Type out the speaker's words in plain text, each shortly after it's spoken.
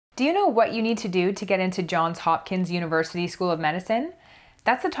Do you know what you need to do to get into Johns Hopkins University School of Medicine?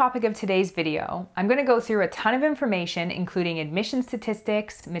 That's the topic of today's video. I'm going to go through a ton of information, including admission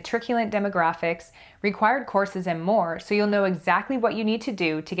statistics, matriculant demographics, required courses, and more, so you'll know exactly what you need to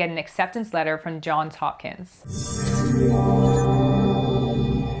do to get an acceptance letter from Johns Hopkins.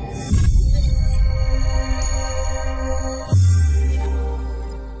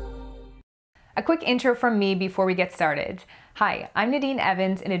 A quick intro from me before we get started. Hi, I'm Nadine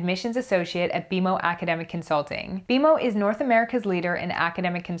Evans, an admissions associate at BeMo Academic Consulting. BeMo is North America's leader in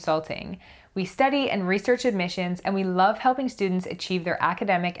academic consulting. We study and research admissions, and we love helping students achieve their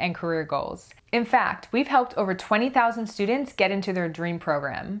academic and career goals. In fact, we've helped over 20,000 students get into their dream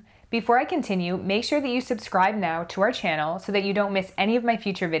program. Before I continue, make sure that you subscribe now to our channel so that you don't miss any of my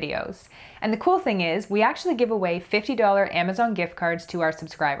future videos. And the cool thing is, we actually give away $50 Amazon gift cards to our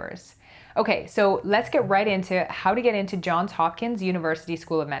subscribers. Okay, so let's get right into how to get into Johns Hopkins University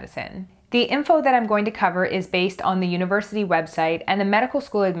School of Medicine. The info that I'm going to cover is based on the university website and the medical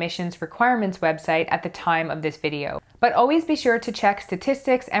school admissions requirements website at the time of this video. But always be sure to check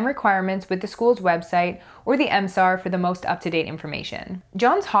statistics and requirements with the school's website or the MSAR for the most up-to-date information.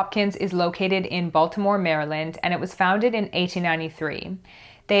 Johns Hopkins is located in Baltimore, Maryland, and it was founded in 1893.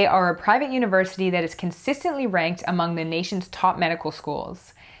 They are a private university that is consistently ranked among the nation's top medical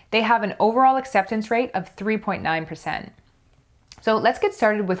schools. They have an overall acceptance rate of 3.9%. So let's get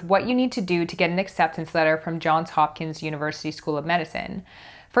started with what you need to do to get an acceptance letter from Johns Hopkins University School of Medicine.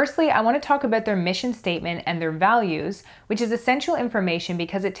 Firstly, I want to talk about their mission statement and their values, which is essential information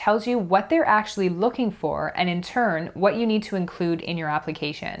because it tells you what they're actually looking for and in turn, what you need to include in your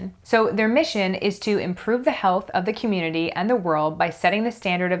application. So their mission is to improve the health of the community and the world by setting the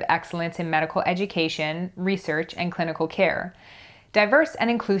standard of excellence in medical education, research, and clinical care. Diverse and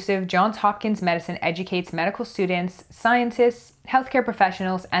inclusive, Johns Hopkins Medicine educates medical students, scientists, healthcare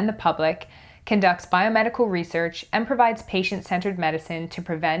professionals, and the public, conducts biomedical research, and provides patient-centered medicine to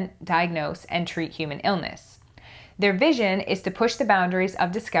prevent, diagnose, and treat human illness. Their vision is to push the boundaries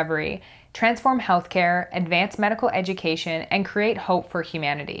of discovery, transform healthcare, advance medical education, and create hope for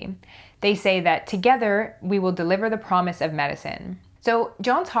humanity. They say that together, we will deliver the promise of medicine. So,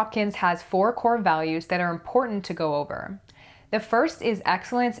 Johns Hopkins has 4 core values that are important to go over. The first is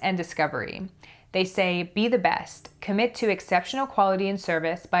excellence and discovery. They say, be the best, commit to exceptional quality and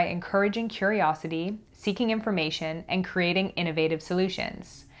service by encouraging curiosity, seeking information, and creating innovative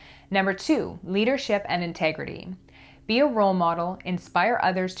solutions. Number 2, leadership and integrity. Be a role model, inspire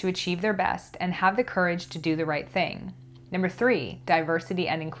others to achieve their best, and have the courage to do the right thing. Number 3, diversity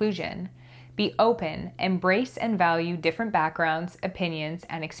and inclusion. Be open, embrace and value different backgrounds, opinions,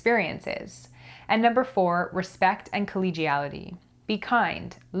 and experiences. And number 4, respect and collegiality. Be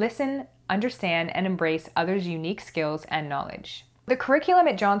kind, listen, understand, and embrace others' unique skills and knowledge. The curriculum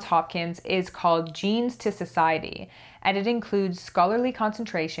at Johns Hopkins is called Genes to Society, and it includes scholarly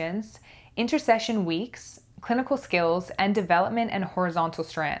concentrations, intercession weeks, clinical skills, and development and horizontal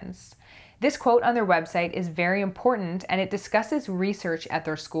strands. This quote on their website is very important, and it discusses research at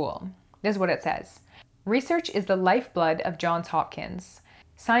their school. This is what it says. Research is the lifeblood of Johns Hopkins.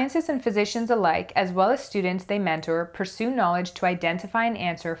 Scientists and physicians alike, as well as students they mentor, pursue knowledge to identify and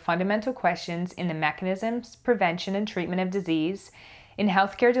answer fundamental questions in the mechanisms, prevention, and treatment of disease, in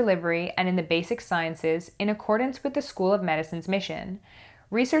healthcare delivery, and in the basic sciences in accordance with the School of Medicine's mission.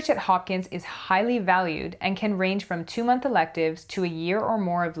 Research at Hopkins is highly valued and can range from 2-month electives to a year or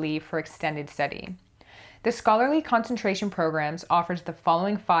more of leave for extended study. The scholarly concentration programs offers the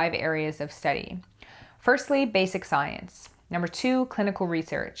following 5 areas of study. Firstly, basic science. Number 2, clinical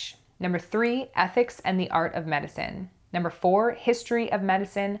research. Number 3, ethics and the art of medicine. Number 4, history of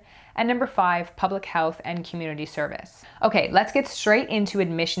medicine. And number 5, public health and community service. Okay, let's get straight into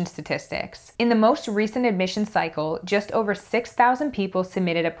admission statistics. In the most recent admission cycle, just over 6,000 people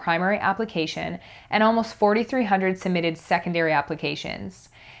submitted a primary application and almost 4,300 submitted secondary applications.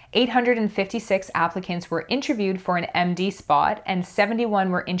 856 applicants were interviewed for an MD spot and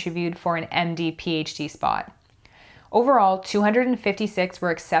 71 were interviewed for an MD-PhD spot. Overall, 256 were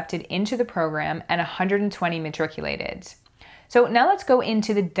accepted into the program and 120 matriculated. So now let's go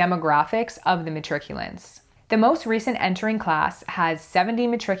into the demographics of the matriculants. The most recent entering class has 70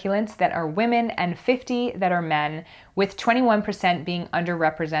 matriculants that are women and 50 that are men, with 21% being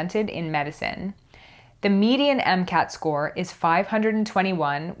underrepresented in medicine. The median MCAT score is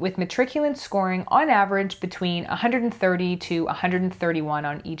 521, with matriculants scoring on average between 130 to 131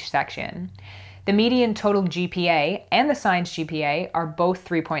 on each section. The median total GPA and the science GPA are both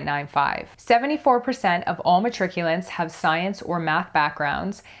 3.95. 74% of all matriculants have science or math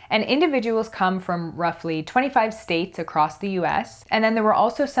backgrounds, and individuals come from roughly 25 states across the US. And then there were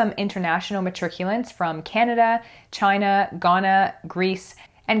also some international matriculants from Canada, China, Ghana, Greece,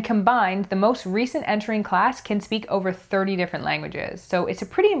 and combined, the most recent entering class can speak over 30 different languages. So it's a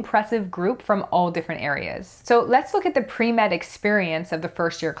pretty impressive group from all different areas. So let's look at the pre-med experience of the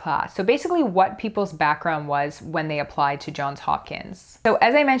first year class. So basically what people's background was when they applied to Johns Hopkins. So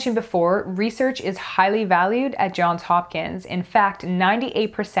as I mentioned before, research is highly valued at Johns Hopkins. In fact,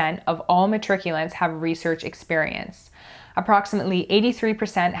 98% of all matriculants have research experience. Approximately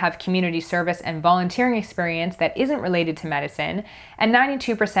 83% have community service and volunteering experience that isn't related to medicine, and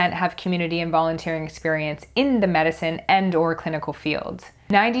 92% have community and volunteering experience in the medicine and/or clinical field.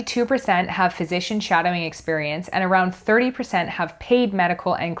 92% have physician shadowing experience, and around 30% have paid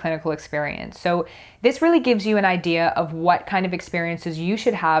medical and clinical experience. So this really gives you an idea of what kind of experiences you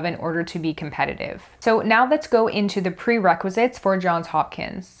should have in order to be competitive. So now let's go into the prerequisites for Johns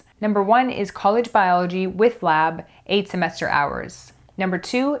Hopkins. Number 1 is college biology with lab, 8 semester hours. Number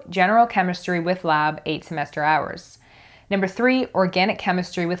 2, general chemistry with lab, 8 semester hours. Number 3, organic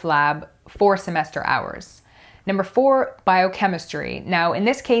chemistry with lab, 4 semester hours. Number 4, biochemistry. Now, in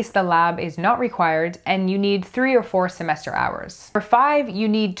this case, the lab is not required and you need 3 or 4 semester hours. For 5, you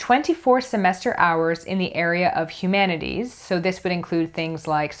need 24 semester hours in the area of humanities. So this would include things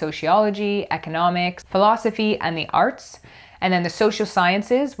like sociology, economics, philosophy, and the arts. And then the social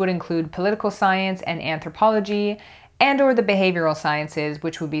sciences would include political science and anthropology, and/or the behavioral sciences,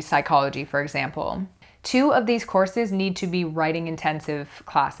 which would be psychology, for example. 2 of these courses need to be writing intensive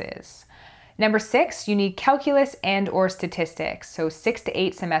classes. Number 6, you need calculus and/or statistics, so 6 to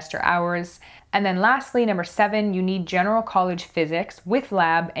 8 semester hours. And then lastly, number 7, you need general college physics with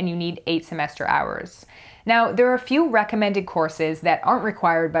lab, and you need 8 semester hours. Now, there are a few recommended courses that aren't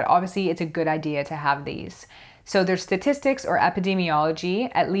required, but obviously it's a good idea to have these. So there's statistics or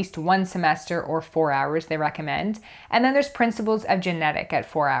epidemiology, at least 1 semester or 4 hours they recommend. And then there's principles of genetic at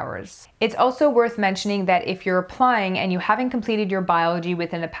 4 hours. It's also worth mentioning that if you're applying and you haven't completed your biology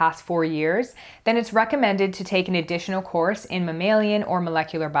within the past 4 years, then it's recommended to take an additional course in mammalian or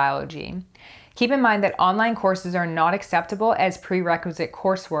molecular biology. Keep in mind that online courses are not acceptable as prerequisite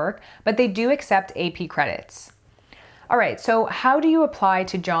coursework, but they do accept AP credits. All right, so how do you apply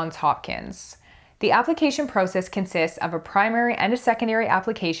to Johns Hopkins? The application process consists of a primary and a secondary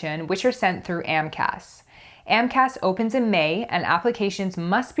application, which are sent through AMCAS. AMCAS opens in May, and applications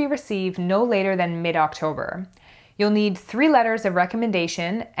must be received no later than mid-October. You'll need 3 letters of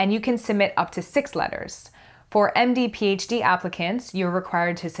recommendation, and you can submit up to 6 letters. For MD/PhD applicants, you're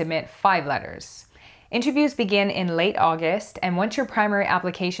required to submit 5 letters. Interviews begin in late August, and once your primary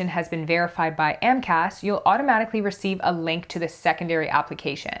application has been verified by AMCAS, you'll automatically receive a link to the secondary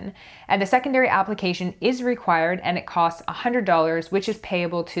application. And the secondary application is required, and it costs $100, which is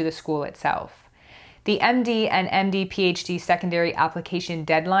payable to the school itself. The MD and MD/PhD secondary application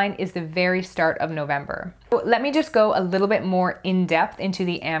deadline is the very start of November. So let me just go a little bit more in depth into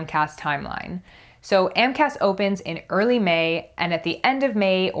the AMCAS timeline. So AMCAS opens in early May, and at the end of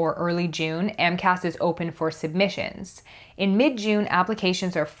May or early June, AMCAS is open for submissions. In mid-June,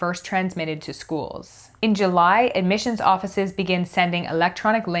 applications are first transmitted to schools. In July, admissions offices begin sending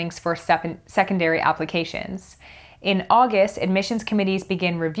electronic links for secondary applications. In August, admissions committees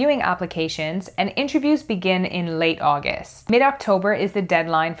begin reviewing applications, and interviews begin in late August. Mid-October is the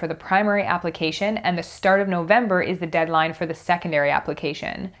deadline for the primary application, and the start of November is the deadline for the secondary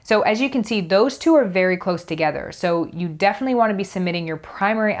application. So as you can see, those two are very close together. So you definitely want to be submitting your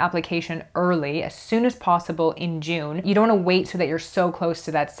primary application early, as soon as possible in June. You don't want to wait so that you're so close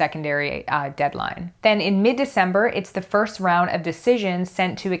to that secondary deadline. Then in mid-December, it's the first round of decisions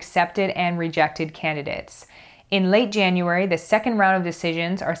sent to accepted and rejected candidates. In late January, the second round of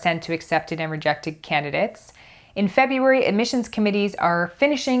decisions are sent to accepted and rejected candidates. In February, admissions committees are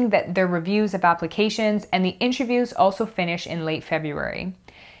finishing their reviews of applications, and the interviews also finish in late February.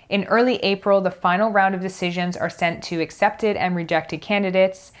 In early April, the final round of decisions are sent to accepted and rejected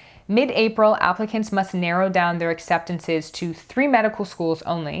candidates. Mid-April, applicants must narrow down their acceptances to 3 medical schools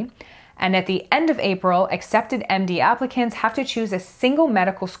only. And at the end of April, accepted MD applicants have to choose a single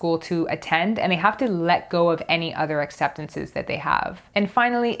medical school to attend, and they have to let go of any other acceptances that they have. And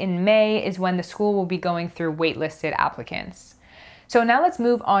finally, in May is when the school will be going through waitlisted applicants. So now let's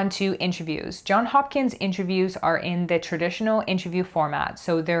move on to interviews. Johns Hopkins interviews are in the traditional interview format,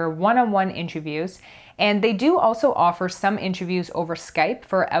 so they're one-on-one interviews, and they do also offer some interviews over Skype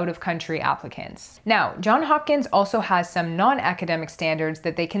for out-of-country applicants. Now, Johns Hopkins also has some non-academic standards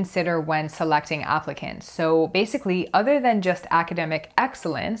that they consider when selecting applicants. So basically, other than just academic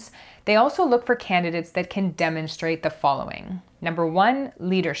excellence, they also look for candidates that can demonstrate the following. Number 1,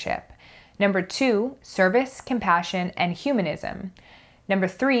 leadership. Number 2, service, compassion, and humanism. Number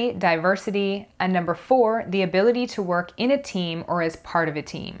 3, diversity. And number 4, the ability to work in a team or as part of a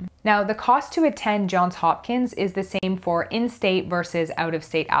team. Now, the cost to attend Johns Hopkins is the same for in-state versus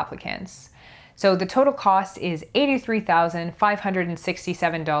out-of-state applicants. So the total cost is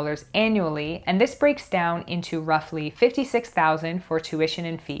 $83,567 annually, and this breaks down into roughly $56,000 for tuition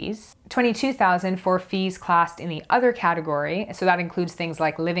and fees, $22,000 for fees classed in the other category, so that includes things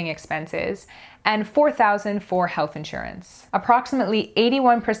like living expenses, and $4,000 for health insurance. Approximately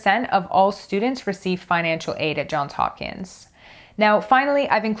 81% of all students receive financial aid at Johns Hopkins. Now, finally,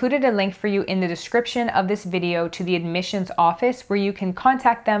 I've included a link for you in the description of this video to the admissions office where you can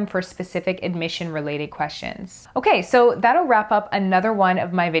contact them for specific admission-related questions. Okay, so that'll wrap up another one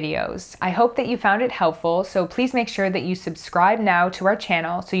of my videos. I hope that you found it helpful, so please make sure that you subscribe now to our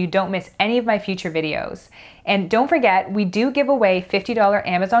channel so you don't miss any of my future videos. And don't forget, we do give away $50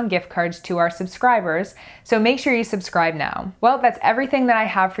 Amazon gift cards to our subscribers, so make sure you subscribe now. Well, that's everything that I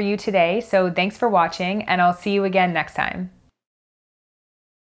have for you today, so thanks for watching, and I'll see you again next time.